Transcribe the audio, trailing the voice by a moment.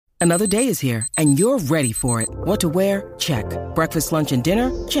Another day is here, and you're ready for it. What to wear? Check. Breakfast, lunch, and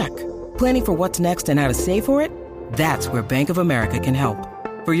dinner? Check. Planning for what's next and how to save for it? That's where Bank of America can help.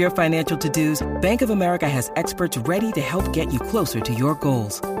 For your financial to-dos, Bank of America has experts ready to help get you closer to your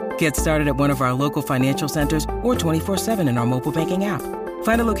goals. Get started at one of our local financial centers or 24/7 in our mobile banking app.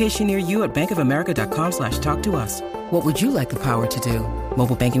 Find a location near you at bankofamerica.com/talktous. What would you like the power to do?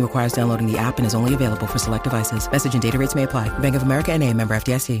 Mobile banking requires downloading the app and is only available for select devices. Message and data rates may apply. Bank of America N.A., member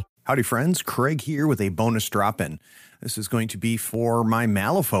FDIC. Howdy, friends. Craig here with a bonus drop-in. This is going to be for my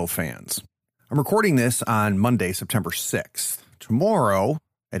Malifaux fans. I'm recording this on Monday, September 6th. Tomorrow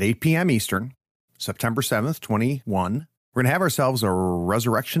at 8 p.m. Eastern, September 7th, 21, we're going to have ourselves a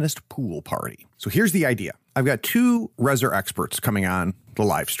Resurrectionist pool party. So here's the idea. I've got two Resur experts coming on the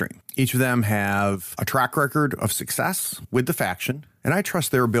live stream. Each of them have a track record of success with the faction, and I trust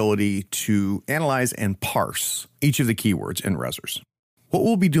their ability to analyze and parse each of the keywords in Resurs. What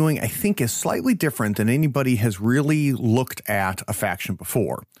we'll be doing, I think, is slightly different than anybody has really looked at a faction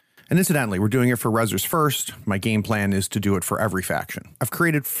before. And incidentally, we're doing it for Resurs first. My game plan is to do it for every faction. I've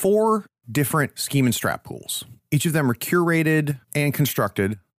created 4 different scheme and strat pools. Each of them are curated and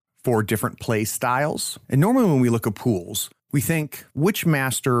constructed for different play styles. And normally when we look at pools, we think, which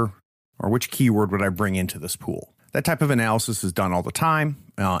master or which keyword would I bring into this pool? That type of analysis is done all the time,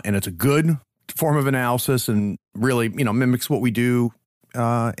 and it's a good form of analysis and really, mimics what we do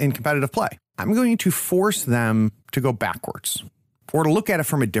in competitive play. I'm going to force them to go backwards or to look at it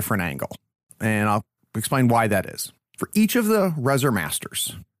from a different angle. And I'll explain why that is. For each of the Resur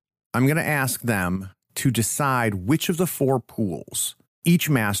masters, I'm going to ask them to decide which of the 4 pools each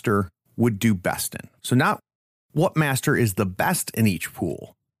master would do best in. So not what master is the best in each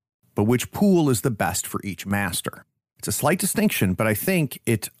pool, but which pool is the best for each master. It's a slight distinction, but I think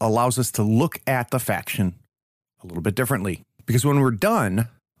it allows us to look at the faction a little bit differently. Because when we're done,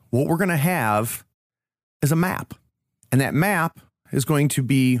 what we're going to have is a map. And that map is going to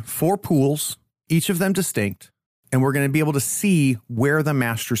be 4 pools, each of them distinct, and we're going to be able to see where the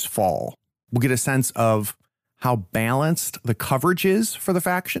masters fall. We'll get a sense of how balanced the coverage is for the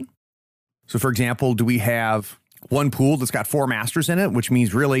faction. So, for example, do we have one pool that's got 4 masters in it, which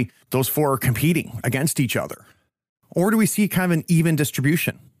means really those 4 are competing against each other? Or do we see kind of an even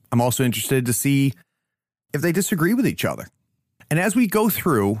distribution? I'm also interested to see if they disagree with each other. And as we go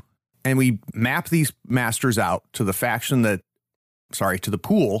through and we map these masters out to the to the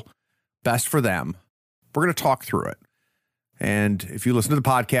pool best for them, we're going to talk through it. And if you listen to the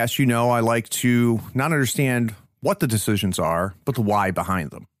podcast, I like to not understand what the decisions are, but the why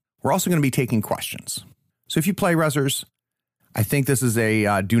behind them. We're also going to be taking questions. So if you play Resurs, I think this is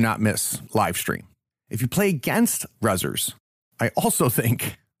a do not miss live stream. If you play against Resurs, I also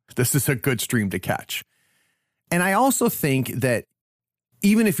think this is a good stream to catch. And I also think that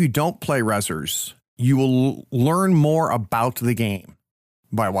even if you don't play Resurs, you will learn more about the game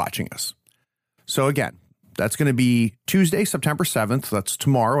by watching us. So again, that's going to be Tuesday, September 7th. That's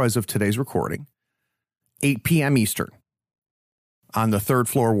tomorrow as of today's recording, 8 p.m. Eastern on the Third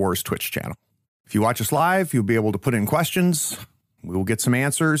Floor Wars Twitch channel. If you watch us live, you'll be able to put in questions. We will get some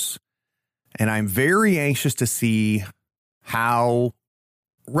answers. And I'm very anxious to see how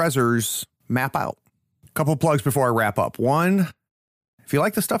Resurs map out. A couple of plugs before I wrap up. One, if you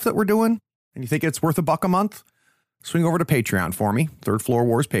like the stuff that we're doing and you think it's worth $1 a month, swing over to Patreon for me, Third Floor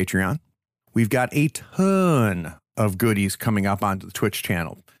Wars Patreon. We've got a ton of goodies coming up onto the Twitch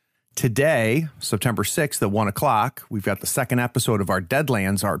channel. Today, September 6th at 1 o'clock, we've got the second episode of our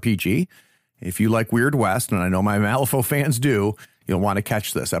Deadlands RPG. If you like Weird West, and I know my Malifaux fans do, you'll want to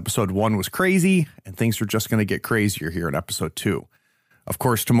catch this. Episode 1 was crazy, and things are just going to get crazier here in episode 2. Of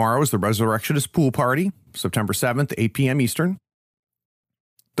course, tomorrow is the Resurrectionist Pool Party, September 7th, 8 p.m. Eastern.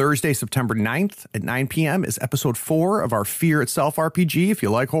 Thursday, September 9th at 9 p.m. is episode 4 of our Fear Itself RPG. If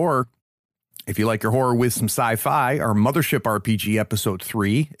you like horror, if you like your horror with some sci-fi, our Mothership RPG episode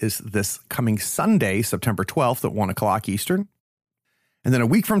 3 is this coming Sunday, September 12th at 1 o'clock Eastern. And then a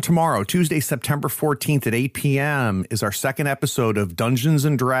week from tomorrow, Tuesday, September 14th at 8 p.m. is our second episode of Dungeons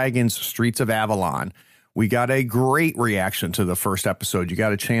 & Dragons Streets of Avalon. We got a great reaction to the first episode. You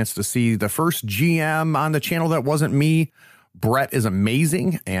got a chance to see the first GM on the channel that wasn't me. Brett is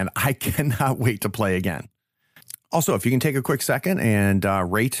amazing, and I cannot wait to play again. Also, if you can take a quick second and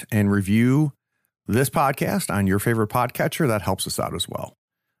rate and review this podcast on your favorite podcatcher, that helps us out as well.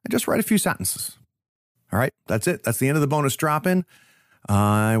 And just write a few sentences. All right, that's it. That's the end of the bonus drop-in.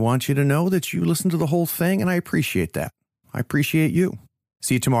 I want you to know that you listened to the whole thing, and I appreciate that. I appreciate you.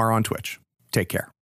 See you tomorrow on Twitch. Take care.